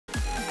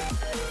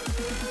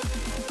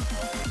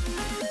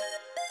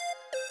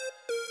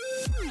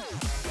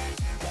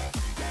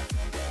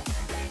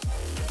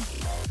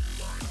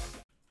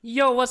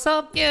Yo, what's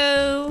up,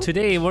 yo?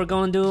 Today we're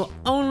gonna do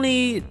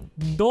only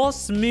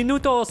 2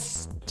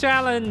 minutos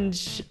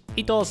challenge.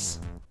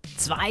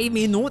 2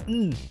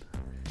 Minuten.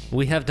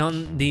 We have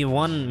done the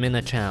 1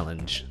 minute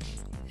challenge,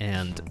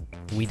 and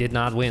we did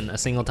not win a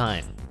single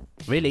time.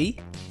 Really?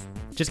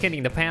 Just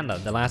kidding, the panda,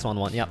 the last one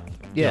won. Yep.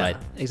 Yeah, Right.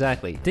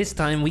 exactly. This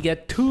time we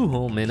get 2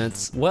 whole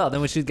minutes. Well, then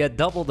we should get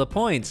double the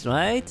points,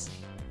 right?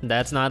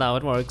 That's not how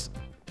it works.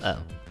 Oh.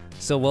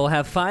 So we'll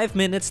have 5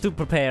 minutes to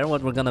prepare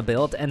what we're gonna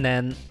build, and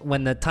then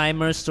when the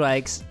timer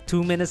strikes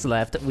 2 minutes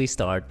left, we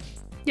start.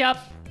 Yep.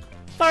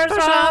 First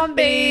round,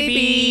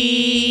 baby!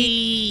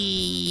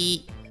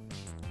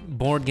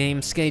 Board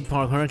game, skate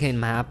park, hurricane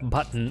map,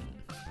 button.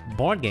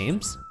 Board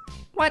games?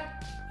 What?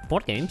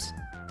 Board games?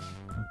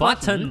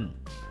 Button.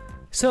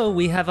 So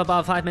we have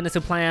about 5 minutes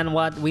to plan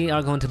what we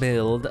are going to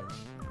build.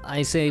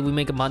 I say we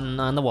make a button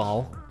on the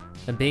wall.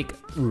 A big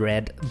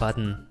red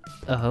button.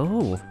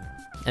 Oh.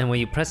 And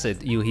when you press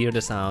it, you hear the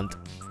sound.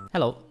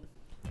 Hello.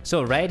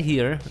 So right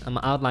here, I'm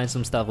gonna outline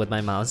some stuff with my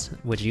mouse,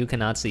 which you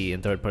cannot see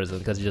in third person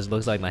because it just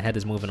looks like my head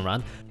is moving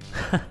around.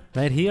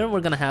 Right here,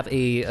 we're gonna have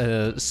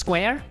a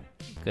square.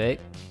 Okay.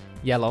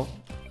 Yellow.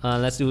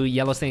 Let's do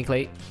yellow stained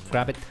clay.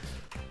 Grab it.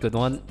 Good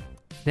one.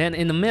 Then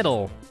in the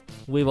middle,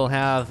 we will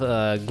have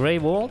gray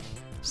wool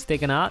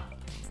sticking out.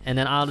 And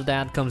then out of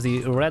that comes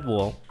the red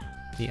wool,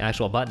 the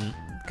actual button.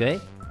 Okay.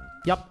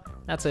 Yup.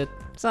 That's it.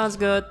 Sounds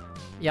good.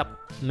 Yep.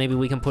 Maybe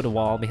we can put a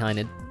wall behind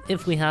it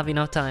if we have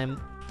enough time.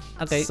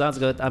 Okay. Sounds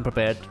good. I'm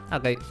prepared.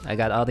 Okay. I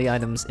got all the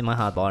items in my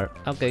hotbar.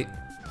 Okay.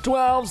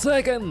 12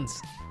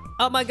 seconds.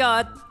 Oh my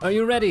god. Are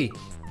you ready?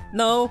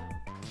 No.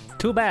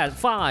 Too bad.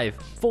 5,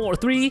 4,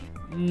 3,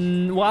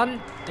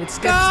 1. It's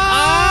Go!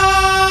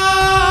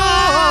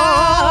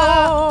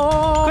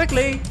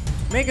 Quickly,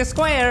 make a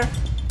square.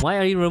 Why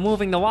are you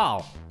removing the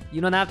wall? You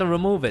don't have to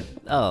remove it.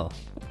 Oh.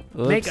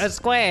 Oops. Make a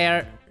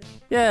square.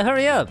 Yeah,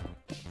 hurry up.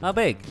 How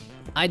big?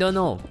 I don't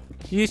know.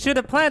 You should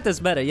have planned this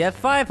better. You have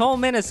 5 whole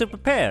minutes to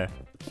prepare.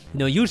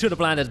 No, you should have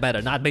planned this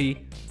better, not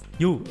me.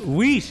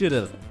 We should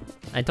have.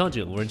 I told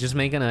you, we're just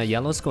making a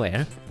yellow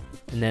square.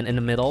 And then in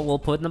the middle, we'll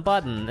put in a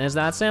button. It's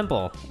that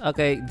simple.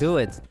 Okay, do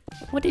it.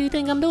 What do you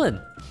think I'm doing?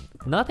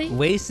 Nothing?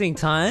 Wasting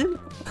time?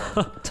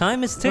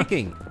 Time is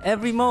ticking.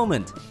 Every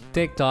moment.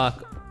 Tick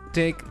tock.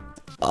 Tick.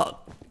 Oh,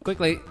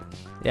 quickly.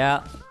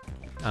 Yeah.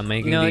 I'm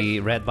making the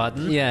red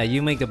button. Yeah,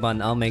 you make the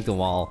button, I'll make the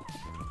wall.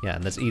 Yeah,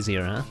 that's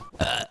easier, huh?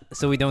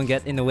 So we don't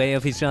get in the way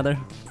of each other?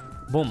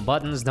 Boom,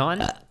 button's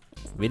done.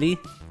 Really?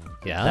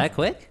 Yeah. That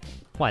quick?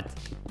 What?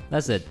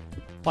 That's it.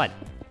 What?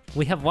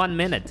 We have 1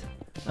 minute.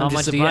 How I'm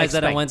much just do you surprised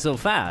that I expect? went so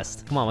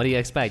fast. Come on, what do you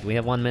expect? We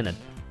have 1 minute.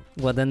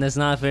 Well, then there's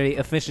not very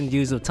efficient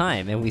use of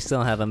time, and we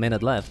still have a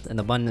minute left, and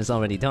the button is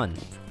already done.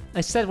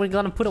 I said we're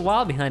gonna put a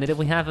wall behind it if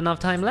we have enough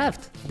time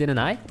left, didn't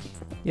I?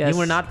 Yes. You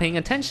were not paying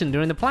attention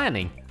during the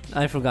planning.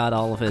 I forgot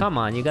all of it. Come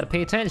on, you gotta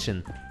pay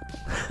attention.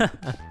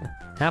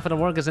 Half of the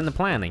work is in the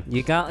planning.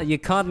 You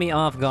caught me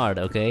off guard,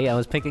 okay? I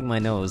was picking my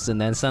nose,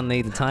 and then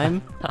suddenly the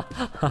time...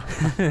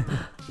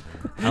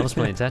 I was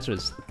playing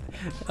Tetris.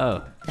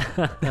 Oh.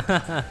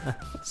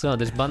 So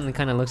this button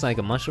kind of looks like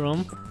a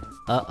mushroom.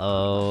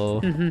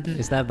 Uh-oh.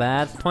 Is that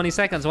bad? 20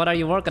 seconds, what are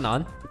you working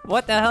on?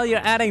 What the hell,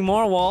 you're adding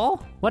more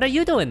wall? What are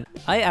you doing?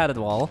 I added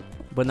wall,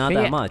 but not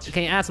that much.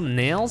 Can you add some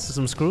nails,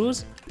 some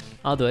screws?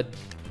 I'll do it.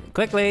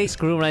 Quickly!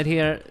 Screw right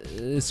here,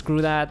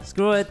 screw that,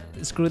 screw it,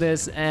 screw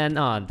this, and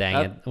oh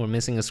dang it, we're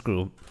missing a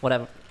screw.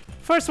 Whatever.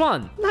 First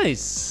one!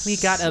 Nice! We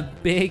got a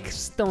big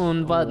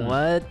stone button.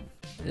 What?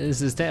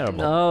 This is terrible.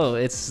 No,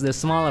 it's the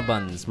smaller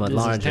buttons, but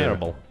larger. This is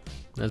terrible.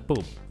 That's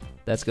poop.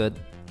 That's good.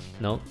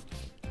 No.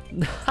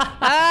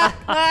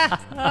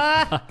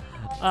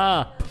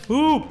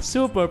 Poop!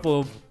 Super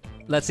poop.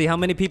 Let's see how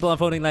many people are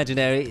voting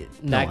legendary.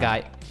 That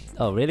guy.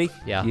 Oh, really?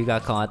 Yeah. You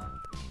got caught.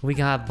 We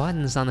got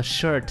buttons on the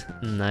shirt.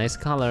 Nice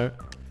color.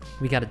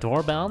 We got a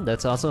doorbell.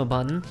 That's also a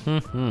button.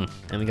 And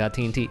we got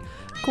TNT.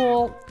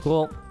 Cool.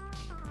 Cool.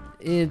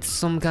 It's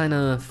some kind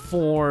of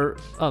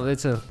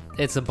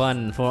It's a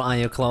button for on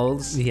your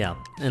clothes. yeah.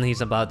 And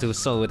he's about to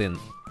sew it in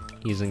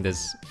using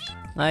this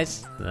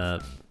Nice.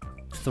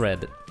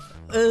 thread.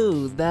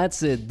 Oh,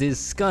 that's a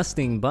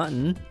disgusting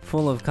button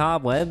full of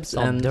cobwebs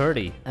All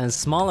dirty. and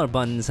smaller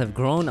buttons have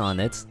grown on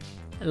it.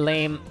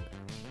 Lame.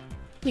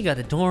 We got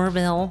a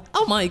doorbell.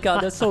 Oh my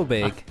god, that's so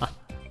big.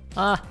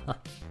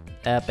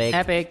 Epic.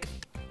 Epic.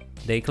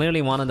 They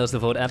clearly wanted us to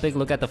vote epic.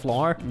 Look at the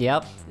floor.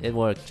 Yep, it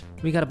worked.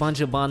 We got a bunch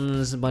of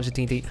buttons, a bunch of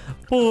TNT.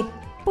 Boop.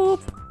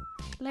 Boop.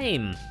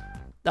 Lame.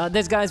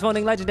 This guy's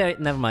voting legendary.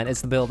 Never mind,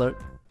 it's the builder.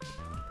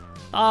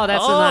 Oh,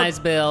 that's a nice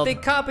build. They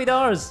copied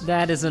ours.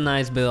 That is a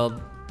nice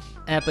build.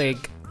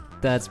 Epic.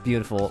 That's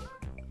beautiful.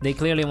 They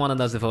clearly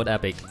wanted us to vote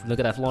epic. Look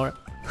at that floor.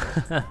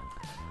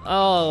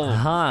 Oh.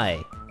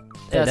 Hi.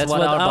 Yeah, That's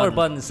what our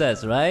button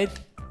says, right?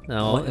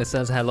 No, it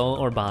says hello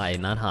or bye,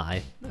 not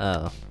hi.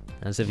 Oh.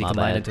 As if you My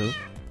combine bad. the two.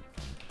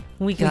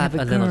 We We got have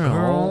a little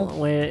girl.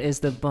 Where is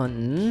the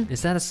button?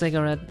 Is that a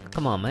cigarette?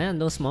 Come on, man,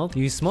 don't smoke.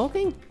 You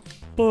smoking?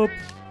 Boop.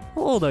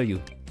 How old are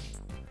you?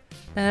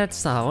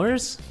 That's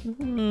ours.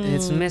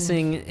 It's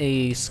missing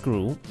a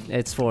screw.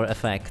 It's for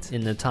effect.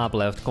 In the top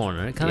left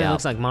corner. It kind of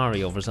looks like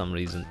Mario for some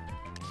reason.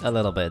 A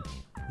little bit.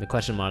 The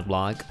question mark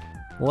block.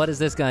 What is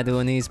this guy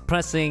doing? He's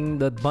pressing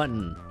the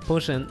button.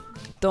 Pushing.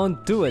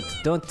 Don't do it.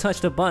 Don't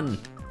touch the button.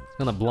 It's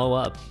gonna blow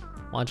up.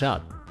 Watch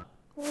out.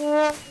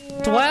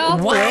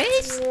 12th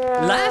place?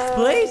 Last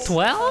place?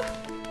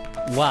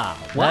 12? Wow.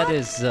 That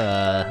is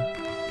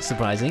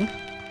surprising.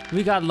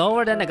 We got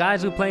lower than the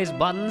guys who place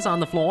buttons on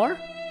the floor?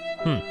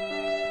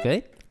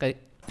 Okay. Okay.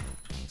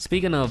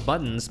 Speaking of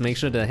buttons, make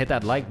sure to hit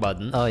that like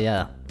button. Oh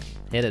yeah.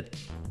 Hit it.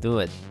 Do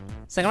it.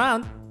 Second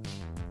round.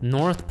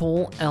 North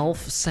Pole Elf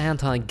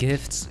Santa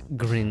gifts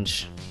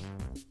Grinch.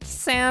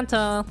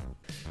 Santa.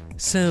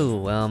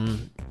 So,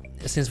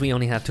 since we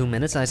only have 2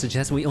 minutes, I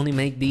suggest we only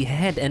make the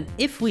head. And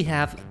if we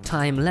have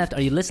time left,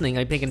 are you listening?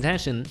 Are you paying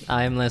attention?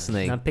 I'm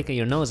listening. Not picking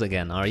your nose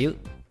again, are you?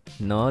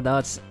 No,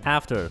 that's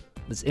after.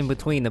 It's in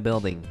between the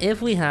building.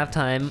 If we have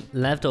time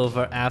left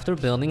over after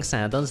building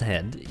Santa's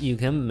head, you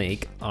can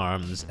make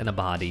arms and a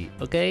body,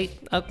 okay?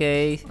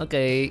 Okay.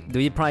 Okay. Do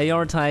you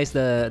prioritize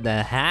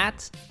the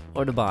hat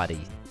or the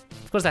body?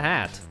 Of course the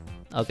hat.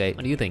 Okay.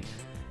 What do you think?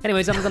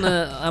 Anyways,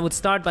 I would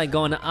start by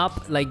going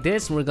up like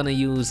this. We're gonna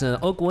use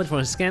oak wood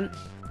for skin.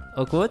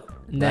 Oak wood?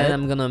 Then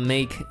I'm gonna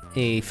make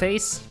a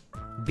face,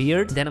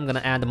 beard. Then I'm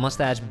gonna add a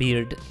mustache,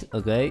 beard.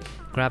 Okay.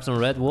 Grab some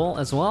red wool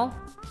as well.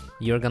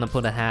 You're gonna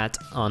put a hat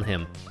on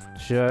him.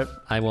 Sure.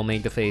 I will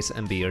make the face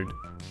and beard.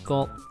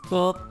 Cool.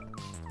 Cool.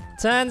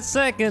 10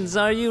 seconds.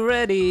 Are you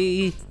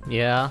ready?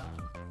 Yeah.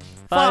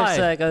 5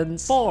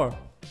 seconds. 4,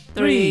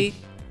 3,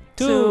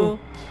 2,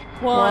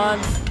 1.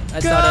 I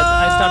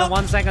started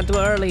 1 second too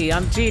early.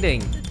 I'm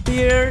cheating.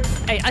 Beard.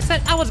 Hey, I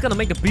said I was gonna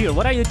make the beard.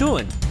 What are you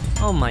doing?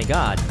 Oh my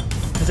god.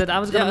 I said I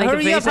was gonna make the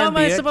hurry face up. How and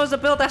am I beard. supposed to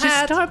build a Just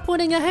hat? start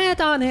putting a hat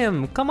on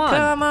him. Come on.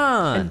 Come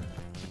on.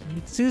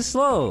 It's too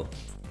slow.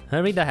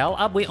 Hurry the hell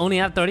up. We only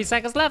have 30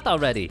 seconds left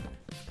already.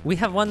 We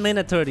have 1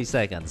 minute 30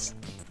 seconds.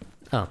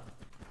 Oh.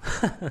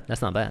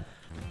 That's not bad.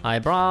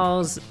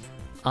 Eyebrows.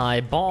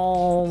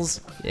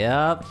 Eyeballs.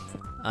 Yep.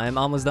 I'm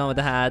almost done with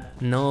the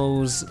hat.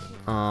 Nose.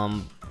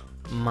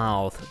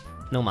 Mouth.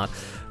 No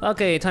mouth.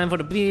 Okay, time for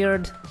the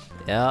beard.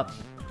 Yep.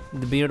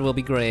 The beard will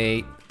be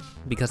gray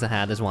because the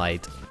hat is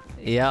white.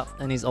 Yep.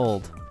 And he's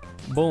old.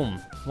 Boom.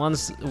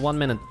 1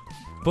 minute.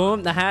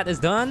 Boom. The hat is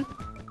done.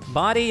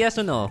 Body, yes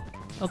or no?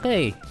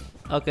 Okay.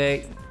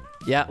 Okay.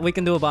 Yeah, we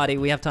can do a body.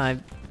 We have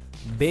time.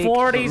 Big,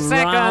 40 round,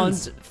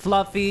 seconds.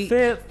 fluffy,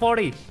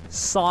 40.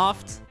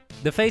 soft.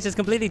 The face is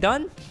completely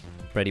done.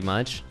 Pretty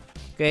much.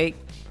 Okay.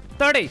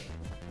 30.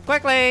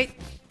 Quickly.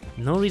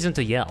 No reason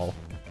to yell.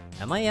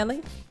 Am I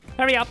yelling?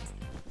 Hurry up.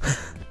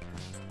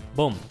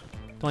 Boom.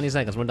 20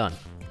 seconds. We're done.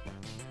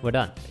 We're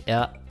done.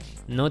 Yeah.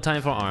 No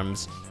time for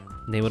arms.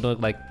 They would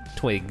look like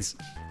twigs.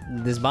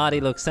 This body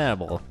looks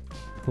terrible.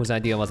 Whose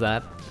idea was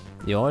that?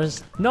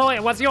 Yours? No,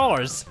 it was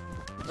yours.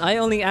 I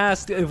only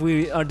asked if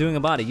we are doing a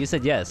body. You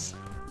said yes.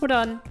 We're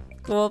done.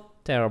 Cool.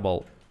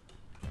 Terrible.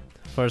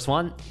 First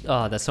one.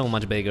 Oh, that's so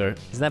much bigger.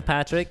 Is that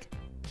Patrick?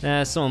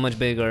 That's so much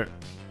bigger.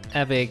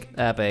 Epic.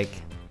 Epic.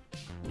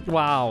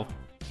 Wow.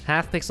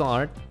 Half pixel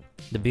art.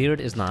 The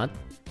beard is not.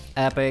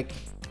 Epic.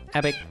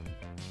 Epic.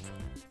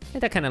 Hey,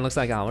 that kind of looks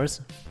like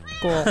ours.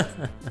 Cool.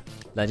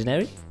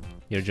 Legendary?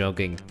 You're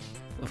joking.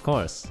 Of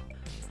course.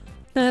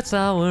 That's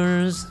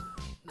ours.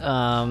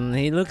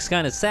 He looks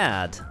kind of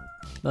sad,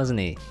 doesn't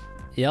he?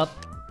 Yep.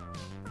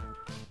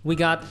 We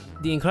got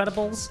the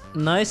Incredibles.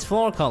 Nice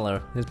floor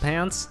color. His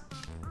pants.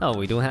 Oh,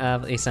 we do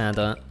have a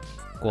Santa.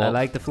 Cool. I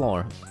like the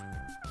floor.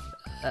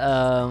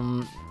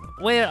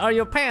 Where are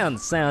your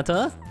pants,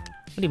 Santa?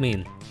 What do you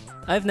mean?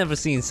 I've never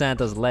seen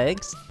Santa's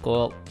legs.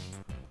 Cool.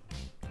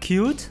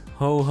 Cute.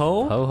 Ho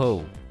ho. Ho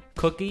ho.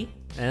 Cookie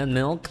and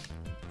milk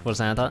for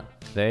Santa.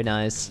 Very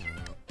nice.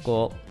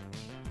 Cool.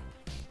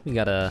 We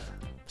got a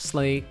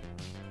sleigh.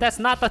 That's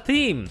not the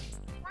theme.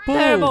 Boop.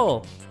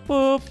 Terrible.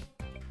 Boop.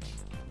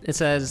 It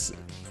says,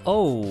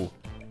 oh,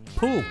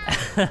 poop.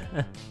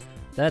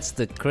 That's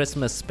the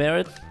Christmas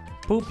spirit.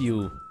 Poop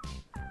you.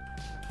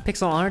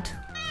 Pixel art.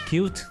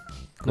 Cute.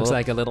 Looks Cool.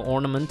 like a little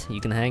ornament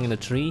you can hang in a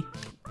tree.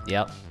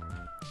 Yep.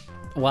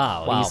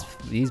 Wow. Wow.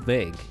 He's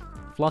big.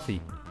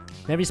 Fluffy.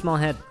 Very small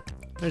head.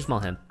 Very small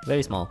head.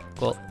 Very small.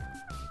 Cool.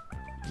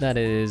 That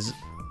is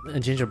a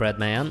gingerbread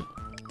man,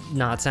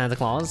 not Santa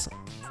Claus.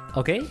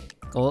 Okay.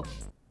 Cool.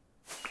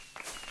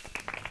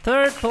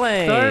 Third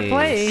place. Third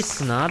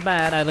place. Not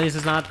bad. At least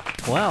it's not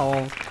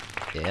 12.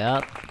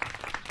 Yep.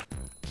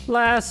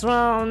 Last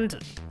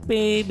round.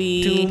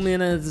 Baby. 2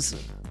 minutes.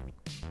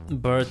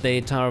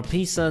 Birthday tower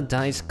pizza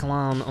dice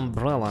clown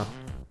umbrella.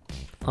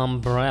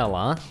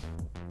 Umbrella.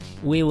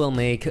 We will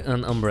make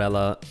an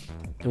umbrella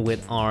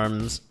with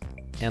arms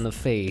and a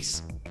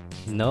face.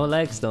 No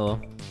legs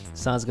though.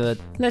 Sounds good.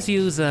 Let's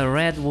use a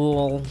red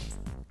wool,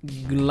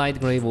 light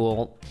gray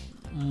wool,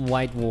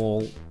 white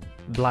wool,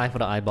 black for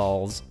the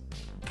eyeballs,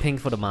 pink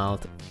for the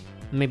mouth,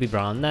 maybe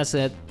brown. That's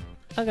it.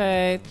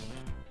 Okay.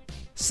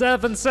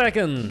 7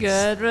 seconds.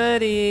 Get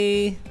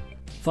ready.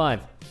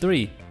 5,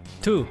 3,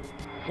 2,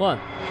 1,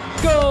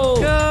 go!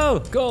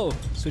 Go! Go!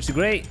 Switch to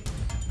gray.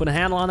 Put a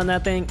handle on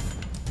that thing.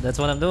 That's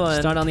what I'm doing.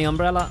 Start on the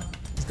umbrella.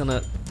 It's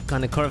gonna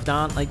kind of curve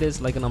down like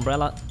this, like an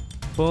umbrella.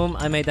 Boom,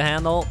 I made the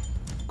handle.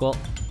 Cool.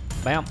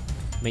 Bam.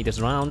 Made this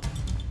round.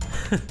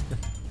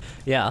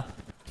 Yeah.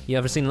 You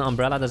ever seen an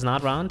umbrella that's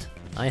not round?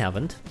 I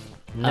haven't.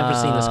 Never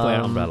seen a square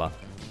umbrella.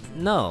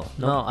 No,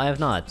 I have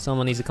not.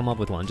 Someone needs to come up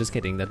with one. Just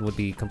kidding. That would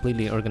be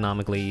completely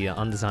ergonomically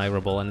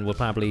undesirable and would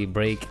probably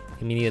break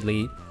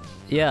immediately.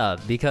 Yeah,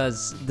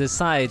 because the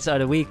sides are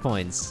the weak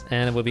points.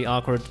 And it would be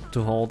awkward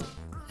to hold.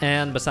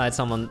 And besides,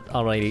 someone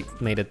already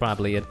made it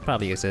properly. It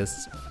probably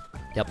exists.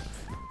 Yep.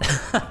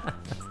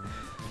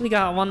 We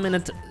got 1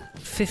 minute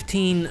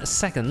 15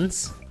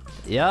 seconds.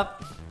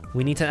 Yep.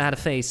 We need to add a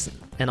face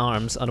and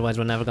arms, otherwise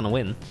we're never gonna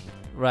win.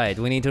 Right,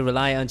 we need to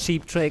rely on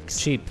cheap tricks.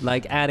 Cheap.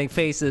 Like adding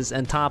faces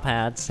and top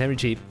hats. Very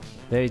cheap.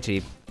 Very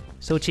cheap.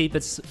 So cheap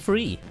it's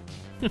free.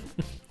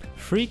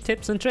 Free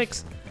tips and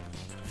tricks.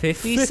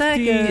 50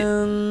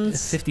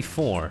 seconds.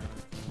 54.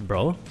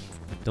 Bro,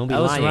 don't be I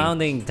was lying.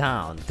 rounding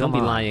down. Don't Come be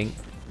on. lying.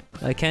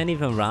 I can't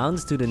even round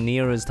to the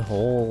nearest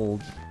whole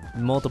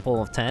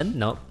multiple of 10.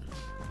 Nope.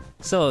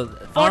 So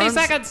 40 arms,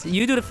 seconds.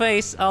 You do the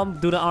face, I'll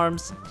do the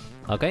arms.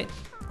 Okay.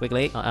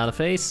 Quickly. I'll add a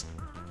face.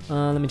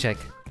 Let me check.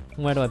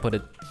 Where do I put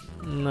it?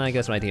 I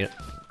guess right here.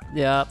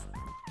 Yep.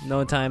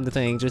 No time to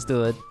think, just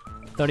do it.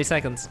 30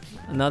 seconds.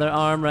 Another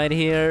arm right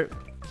here.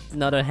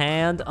 Another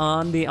hand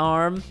on the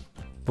arm.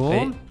 Boom.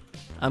 Okay.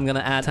 I'm gonna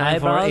add Time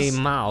eyebrows. for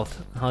a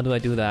mouth. How do I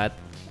do that?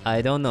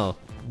 I don't know.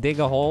 Dig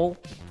a hole.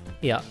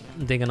 Yeah,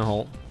 digging a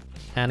hole.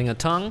 Adding a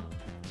tongue.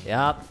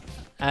 Yep.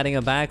 Adding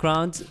a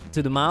background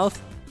to the mouth.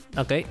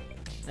 Okay.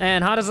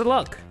 And how does it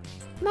look?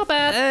 Not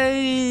bad.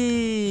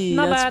 Hey,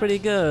 Not that's bad. pretty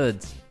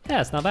good.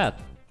 Yeah, it's not bad.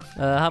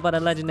 How about a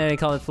legendary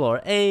colored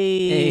floor?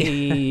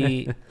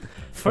 Hey.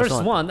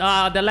 First one.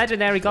 The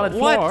legendary colored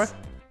What? floor.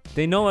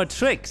 They know our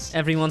tricks.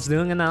 Everyone's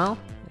doing it now.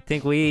 I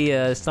think we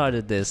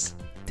started this.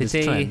 Did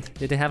This trend.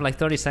 they have like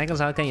 30 seconds?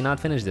 How can you not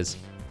finish this?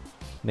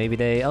 Maybe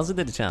they also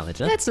did the challenge,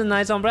 huh? That's a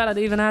nice umbrella. It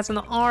even has an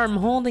arm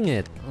holding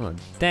it. Oh,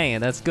 dang it,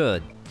 that's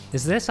good.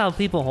 Is this how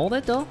people hold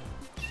it though?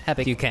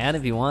 Epic. You can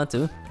if you want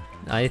to.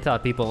 I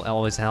thought people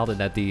always held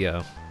it at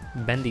the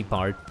bendy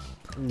part.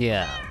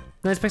 Yeah.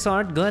 Nice pixel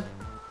art, good.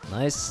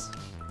 Nice.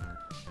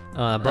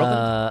 Broken.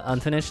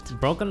 Unfinished.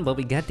 Broken, but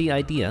we get the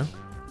idea.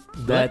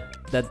 That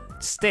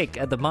stick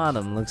at the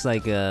bottom looks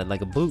like a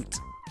boot.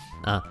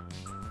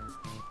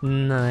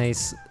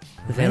 Nice.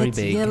 Very Red,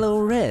 big. Yellow,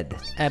 red.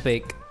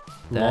 Epic.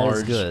 That Large.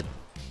 is good.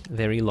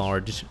 Very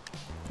large.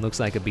 Looks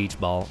like a beach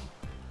ball.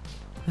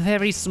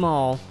 Very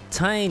small.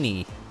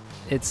 Tiny.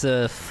 It's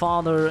a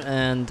father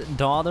and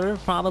daughter,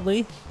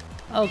 probably.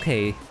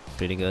 Okay.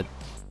 Pretty good.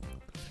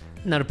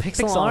 Another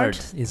pixel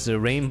art is a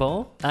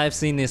rainbow. I've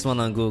seen this one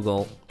on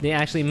Google. They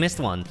actually missed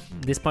one.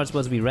 This part's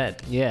supposed to be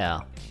red. Yeah.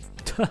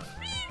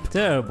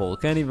 Terrible.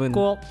 Can't even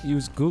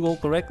use Google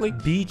correctly.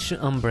 Beach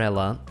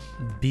umbrella.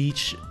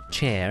 Beach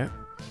chair.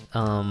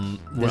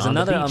 There's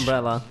another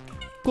umbrella.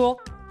 Cool.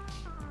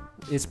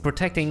 It's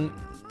protecting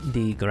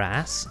the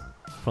grass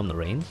from the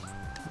rain.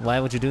 Why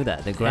would you do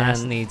that? The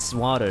grass And- needs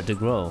water to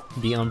grow.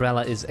 The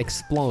umbrella is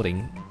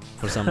exploding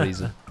for some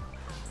reason.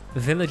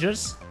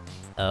 Villagers.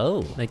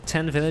 Oh, Like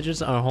 10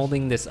 villagers are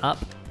holding this up.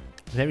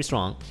 Very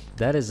strong.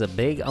 that is a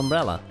big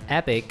umbrella.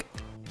 Epic.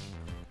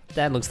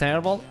 That looks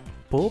terrible.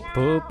 Poop.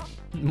 Poop.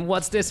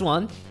 What's this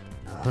one?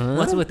 Huh?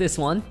 What's with this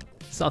one?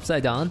 It's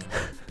upside down.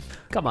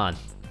 Come on.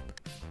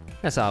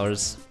 That's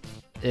ours.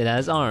 It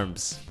has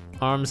arms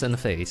Arms and a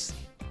face.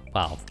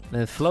 Wow.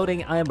 and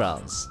floating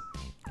eyebrows.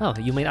 Oh,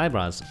 you made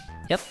eyebrows.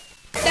 Yep.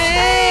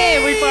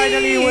 Hey, we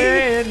finally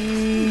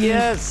win!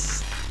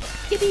 Yes.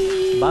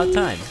 About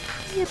time.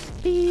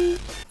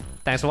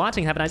 Thanks for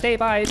watching. Have a nice day.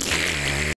 Bye.